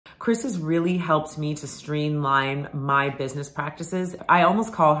Chris has really helped me to streamline my business practices. I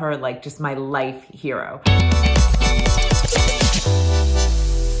almost call her like just my life hero.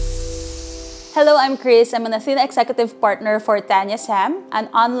 Hello, I'm Chris. I'm an Athena Executive Partner for Tanya Sam, an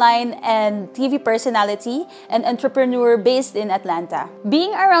online and TV personality and entrepreneur based in Atlanta.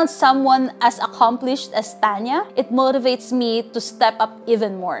 Being around someone as accomplished as Tanya, it motivates me to step up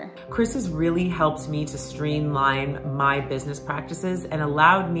even more. Chris has really helped me to streamline my business practices and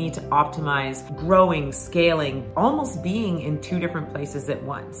allowed me to optimize growing, scaling, almost being in two different places at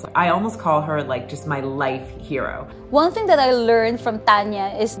once. I almost call her like just my life hero. One thing that I learned from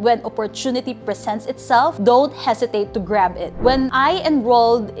Tanya is when opportunity presents itself, don't hesitate to grab it. When I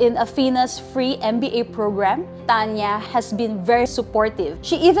enrolled in Athena's free MBA program, Tanya has been very supportive.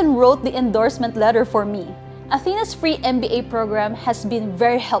 She even wrote the endorsement letter for me. Athena's free MBA program has been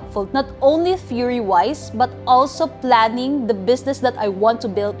very helpful, not only theory-wise, but also planning the business that I want to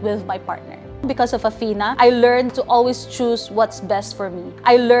build with my partner. Because of Athena, I learned to always choose what's best for me.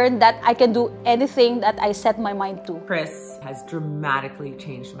 I learned that I can do anything that I set my mind to. Chris has dramatically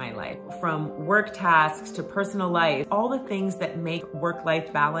changed my life. From work tasks to personal life, all the things that make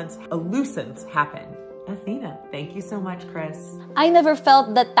work-life balance elusive happen. Athena, thank you so much, Chris. I never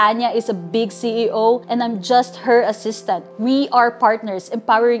felt that Tanya is a big CEO and I'm just her assistant. We are partners,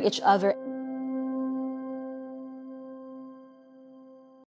 empowering each other.